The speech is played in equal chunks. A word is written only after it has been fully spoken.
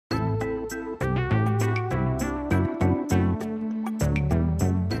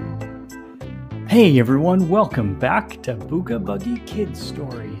Hey everyone, welcome back to Booga Buggie Kids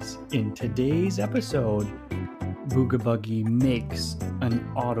Stories. In today's episode, Booga Buggie makes an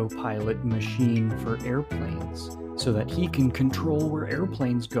autopilot machine for airplanes so that he can control where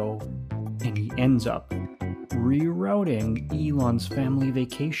airplanes go, and he ends up rerouting Elon's family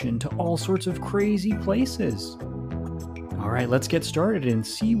vacation to all sorts of crazy places. Alright, let's get started and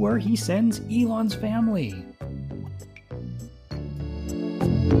see where he sends Elon's family.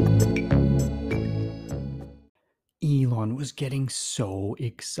 Elon was getting so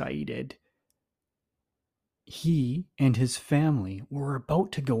excited. He and his family were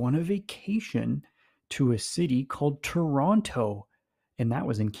about to go on a vacation to a city called Toronto, and that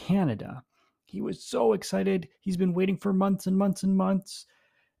was in Canada. He was so excited. He's been waiting for months and months and months,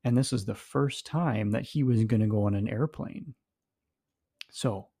 and this was the first time that he was going to go on an airplane.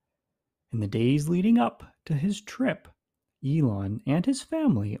 So, in the days leading up to his trip, Elon and his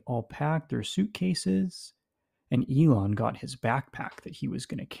family all packed their suitcases, and Elon got his backpack that he was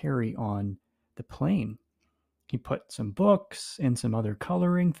going to carry on the plane. He put some books and some other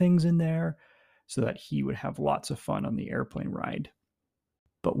coloring things in there so that he would have lots of fun on the airplane ride.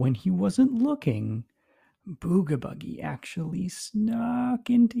 But when he wasn't looking, Booga Buggie actually snuck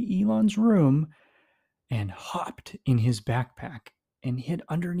into Elon's room and hopped in his backpack and hid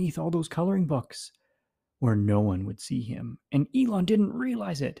underneath all those coloring books where no one would see him. And Elon didn't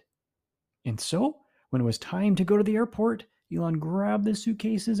realize it. And so, when it was time to go to the airport, Elon grabbed the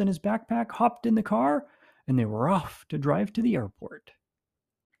suitcases and his backpack, hopped in the car, and they were off to drive to the airport.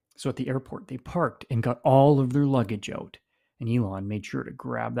 So at the airport, they parked and got all of their luggage out, and Elon made sure to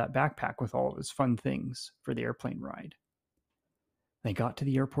grab that backpack with all of his fun things for the airplane ride. They got to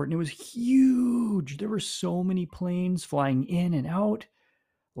the airport, and it was huge. There were so many planes flying in and out.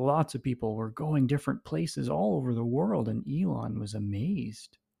 Lots of people were going different places all over the world, and Elon was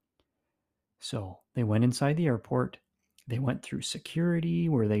amazed. So they went inside the airport. They went through security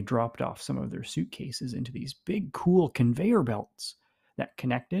where they dropped off some of their suitcases into these big, cool conveyor belts that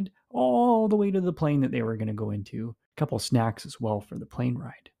connected all the way to the plane that they were going to go into. A couple snacks as well for the plane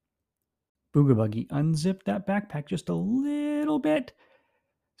ride. Booga Buggie unzipped that backpack just a little bit.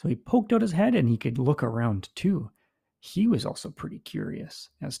 So he poked out his head and he could look around too. He was also pretty curious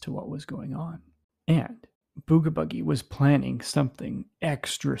as to what was going on. And Booga Buggie was planning something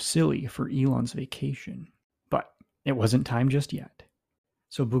extra silly for Elon's vacation, but it wasn't time just yet.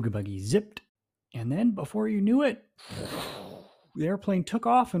 So Booga Buggie zipped, and then before you knew it, the airplane took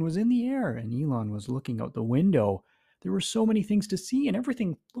off and was in the air, and Elon was looking out the window. There were so many things to see, and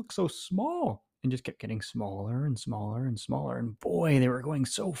everything looked so small, and just kept getting smaller and smaller and smaller, and boy, they were going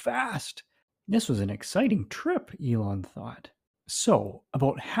so fast. This was an exciting trip, Elon thought. So,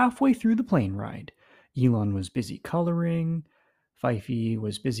 about halfway through the plane ride, Elon was busy coloring, Fifey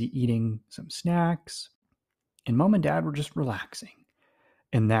was busy eating some snacks, and Mom and Dad were just relaxing.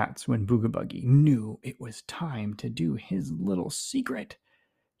 And that's when Booga Buggie knew it was time to do his little secret.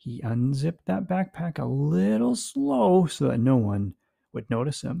 He unzipped that backpack a little slow so that no one would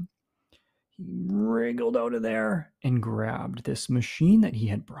notice him. He wriggled out of there and grabbed this machine that he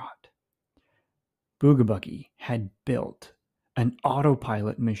had brought. Booga Buggie had built an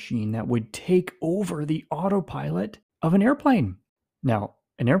autopilot machine that would take over the autopilot of an airplane. Now,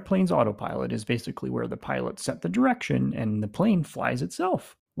 an airplane's autopilot is basically where the pilot set the direction and the plane flies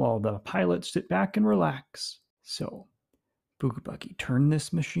itself, while the pilots sit back and relax. So, Booga Buggie turned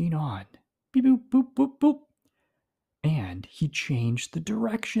this machine on. Beep boop boop boop boop. And he changed the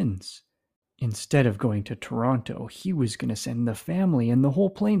directions. Instead of going to Toronto, he was going to send the family and the whole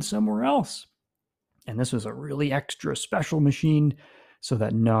plane somewhere else. And this was a really extra special machine so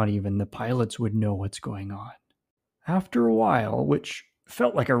that not even the pilots would know what's going on. After a while, which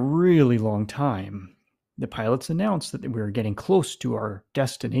felt like a really long time, the pilots announced that we were getting close to our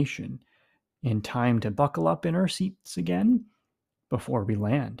destination in time to buckle up in our seats again before we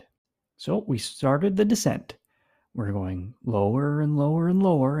land. So we started the descent. We're going lower and lower and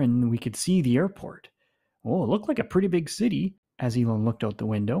lower, and we could see the airport. Oh, it looked like a pretty big city as Elon looked out the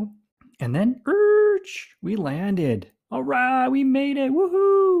window. And then, we landed. All right, we made it.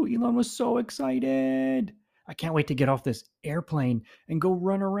 Woohoo! Elon was so excited. I can't wait to get off this airplane and go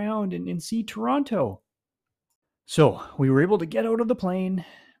run around and see Toronto. So we were able to get out of the plane.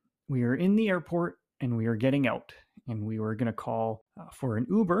 We are in the airport and we are getting out. And we were going to call for an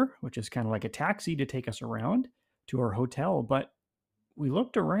Uber, which is kind of like a taxi to take us around to our hotel. But we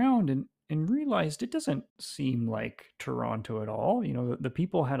looked around and realized it doesn't seem like Toronto at all. You know, the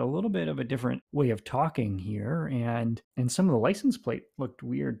people had a little bit of a different way of talking here, and some of the license plate looked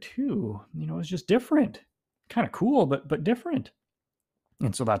weird too. You know, it was just different. Kind of cool, but different.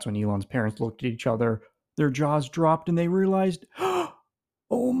 And so that's when Elon's parents looked at each other, their jaws dropped, and they realized,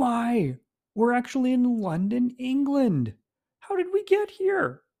 oh my, we're actually in London, England. How did we get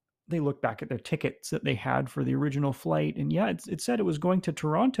here? They looked back at their tickets that they had for the original flight, and yeah, it said it was going to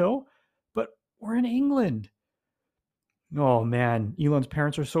Toronto, but we're in England. Oh man, Elon's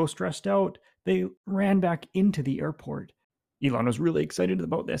parents are so stressed out. They ran back into the airport. Elon was really excited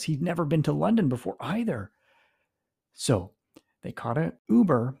about this. He'd never been to London before either. So they caught an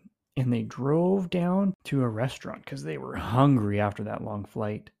Uber and they drove down to a restaurant because they were hungry after that long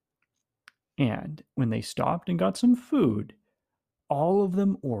flight. And when they stopped and got some food, all of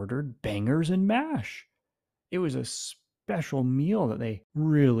them ordered bangers and mash. It was a special meal that they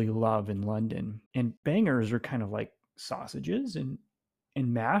really love in London. And bangers are kind of like sausages, and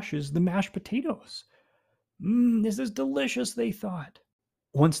mash is the mashed potatoes. This is delicious, they thought.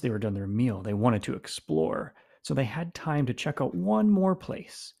 Once they were done their meal, they wanted to explore. So they had time to check out one more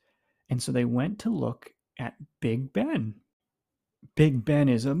place. And so they went to look at Big Ben. Big Ben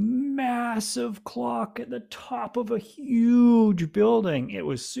is a massive clock at the top of a huge building. It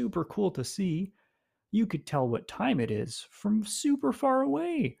was super cool to see. You could tell what time it is from super far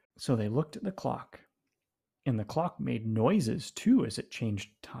away. So they looked at the clock. And the clock made noises too as it changed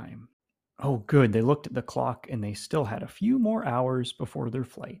time. Oh, good. They looked at the clock and they still had a few more hours before their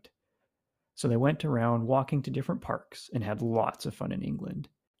flight. So they went around walking to different parks and had lots of fun in England.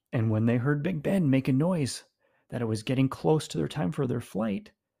 And when they heard Big Ben make a noise that it was getting close to their time for their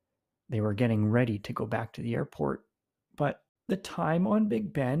flight, they were getting ready to go back to the airport. But the time on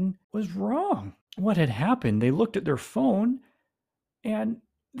Big Ben was wrong. What had happened? They looked at their phone and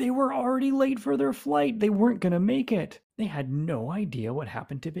they were already late for their flight. They weren't going to make it. They had no idea what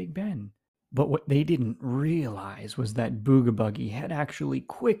happened to Big Ben. But what they didn't realize was that Booga Buggie had actually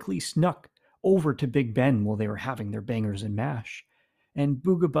quickly snuck over to Big Ben while they were having their bangers and mash. And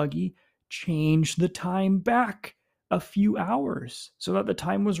Booga Buggie changed the time back a few hours so that the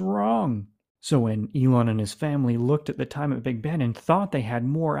time was wrong. So when Elon and his family looked at the time at Big Ben and thought they had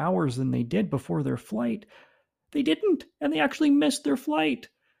more hours than they did before their flight, they didn't, and they actually missed their flight.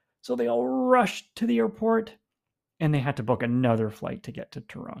 So they all rushed to the airport, and they had to book another flight to get to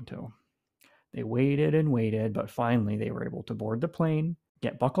Toronto. They waited and waited, but finally they were able to board the plane,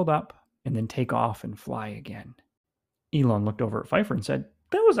 get buckled up, and then take off and fly again. Elon looked over at Pfeiffer and said,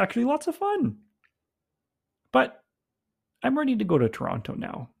 "That was actually lots of fun. But I'm ready to go to Toronto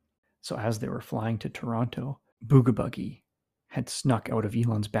now." So as they were flying to Toronto, Booga Buggie had snuck out of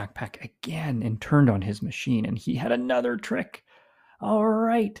Elon's backpack again and turned on his machine, and he had another trick. All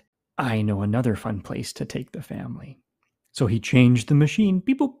right, I know another fun place to take the family. So he changed the machine,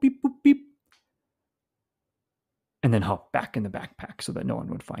 beep, boop, beep, boop, beep, and then hopped back in the backpack so that no one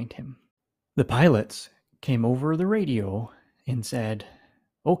would find him. The pilots came over the radio and said,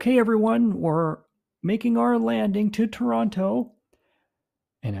 "Okay, everyone, we're making our landing to Toronto."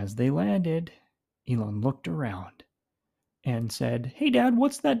 And as they landed, Elon looked around and said, "Hey, Dad,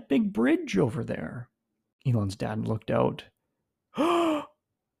 what's that big bridge over there?" Elon's dad looked out. "Oh,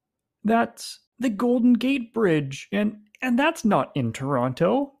 that's the Golden Gate Bridge, and that's not in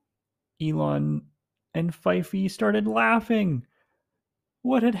Toronto." Elon and Pfeiffer started laughing.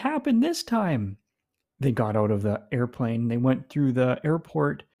 What had happened this time? They got out of the airplane, they went through the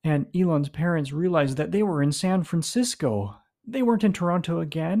airport, and Elon's parents realized that they were in San Francisco. They weren't in Toronto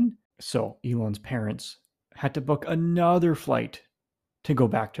again. So Elon's parents had to book another flight to go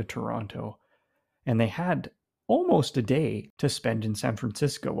back to Toronto. And they had almost a day to spend in San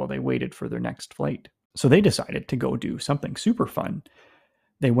Francisco while they waited for their next flight. So they decided to go do something super fun.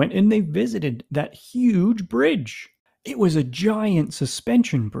 They went and they visited that huge bridge. It was a giant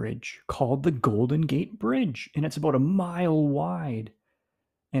suspension bridge called the Golden Gate Bridge, and it's about a mile wide.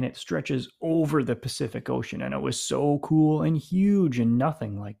 And it stretches over the Pacific Ocean, and it was so cool and huge and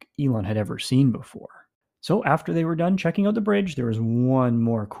nothing like Elon had ever seen before. So after they were done checking out the bridge, there was one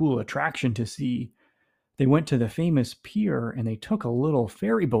more cool attraction to see. They went to the famous pier and they took a little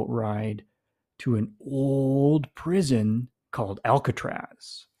ferry boat ride to an old prison called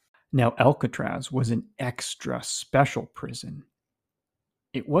Alcatraz. Now, Alcatraz was an extra special prison.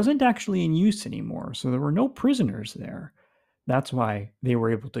 It wasn't actually in use anymore, so there were no prisoners there. That's why they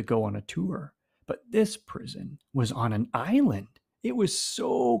were able to go on a tour. But this prison was on an island. It was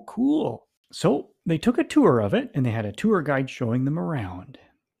so cool. So they took a tour of it, and they had a tour guide showing them around.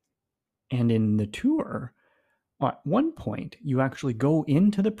 And in the tour, at one point, you actually go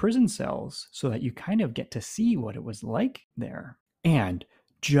into the prison cells so that you kind of get to see what it was like there. And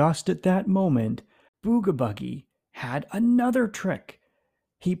just at that moment, Booga Buggie had another trick.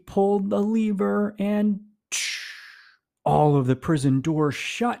 He pulled the lever and all of the prison doors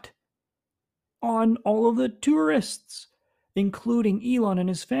shut on all of the tourists, including Elon and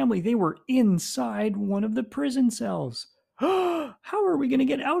his family. They were inside one of the prison cells. How are we going to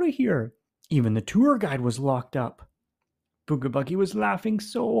get out of here? Even the tour guide was locked up. Booga Buggie was laughing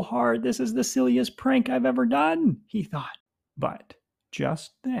so hard. This is the silliest prank I've ever done, he thought. But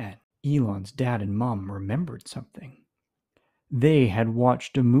just then, Elon's dad and mom remembered something. They had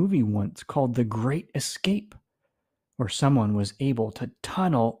watched a movie once called The Great Escape, where someone was able to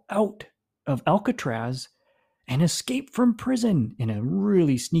tunnel out of Alcatraz and escape from prison in a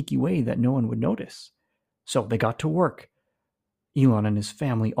really sneaky way that no one would notice. So they got to work. Elon and his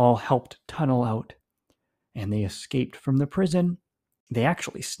family all helped tunnel out, and they escaped from the prison. They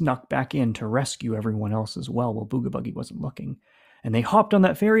actually snuck back in to rescue everyone else as well while Booga Buggie wasn't looking. And they hopped on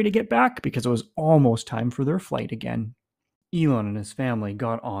that ferry to get back because it was almost time for their flight again. Elon and his family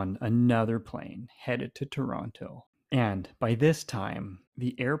got on another plane headed to Toronto. And by this time,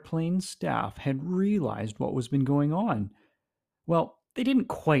 the airplane staff had realized what was been going on. Well, they didn't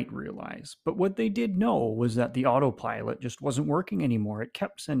quite realize, but what they did know was that the autopilot just wasn't working anymore. It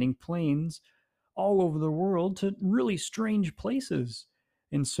kept sending planes all over the world to really strange places.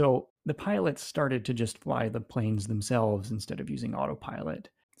 And so the pilots started to just fly the planes themselves instead of using autopilot.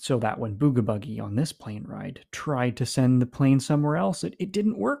 So that when Booga Buggie on this plane ride tried to send the plane somewhere else, it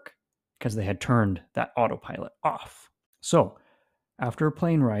didn't work because they had turned that autopilot off. So after a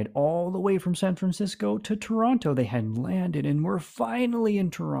plane ride all the way from San Francisco to Toronto, they had landed and were finally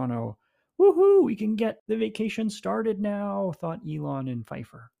in Toronto. Woohoo, we can get the vacation started now, thought Elon and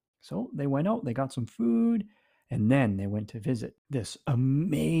Pfeiffer. So they went out, they got some food, and then they went to visit this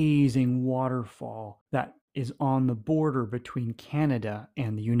amazing waterfall that is on the border between Canada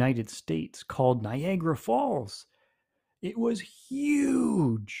and the United States called Niagara Falls. It was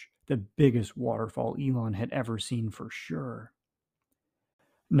huge, the biggest waterfall Elon had ever seen for sure.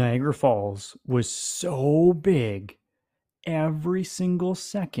 Niagara Falls was so big, every single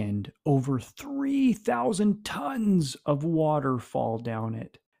second, over 3,000 tons of water fall down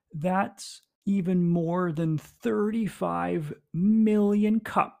it. That's even more than 35 million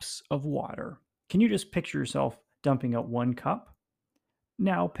cups of water. Can you just picture yourself dumping out 1 cup?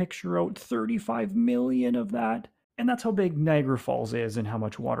 Now picture out 35 million of that. And that's how big Niagara Falls is and how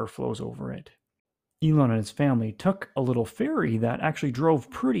much water flows over it. Elon and his family took a little ferry that actually drove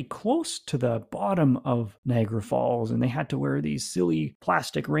pretty close to the bottom of Niagara Falls, and they had to wear these silly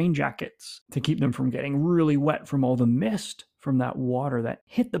plastic rain jackets to keep them from getting really wet from all the mist from that water that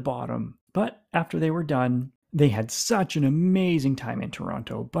hit the bottom. But after they were done, they had such an amazing time in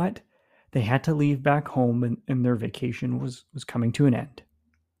Toronto, but they had to leave back home and their vacation was coming to an end.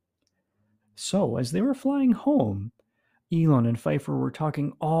 So as they were flying home, Elon and Pfeiffer were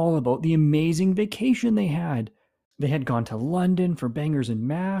talking all about the amazing vacation they had. They had gone to London for Bangers and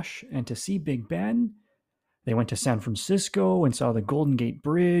Mash and to see Big Ben. They went to San Francisco and saw the Golden Gate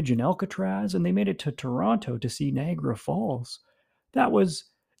Bridge and Alcatraz, and they made it to Toronto to see Niagara Falls. That was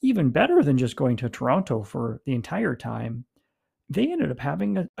even better than just going to Toronto for the entire time. They ended up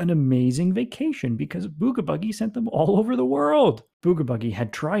having an amazing vacation because Booga Buggie sent them all over the world. Booga Buggie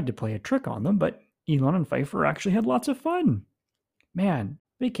had tried to play a trick on them, but Elon and Pfeiffer actually had lots of fun. Man,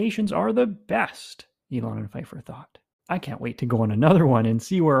 vacations are the best, Elon and Pfeiffer thought. I can't wait to go on another one and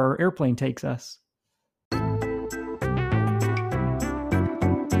see where our airplane takes us.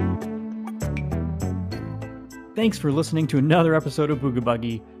 Thanks for listening to another episode of Booga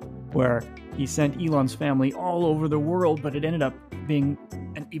Buggie, where he sent Elon's family all over the world, but it ended up being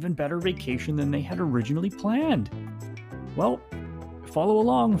an even better vacation than they had originally planned. Well, follow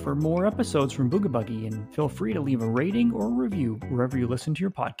along for more episodes from Booga Buggie, and feel free to leave a rating or review wherever you listen to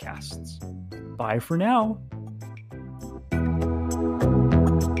your podcasts. Bye for now.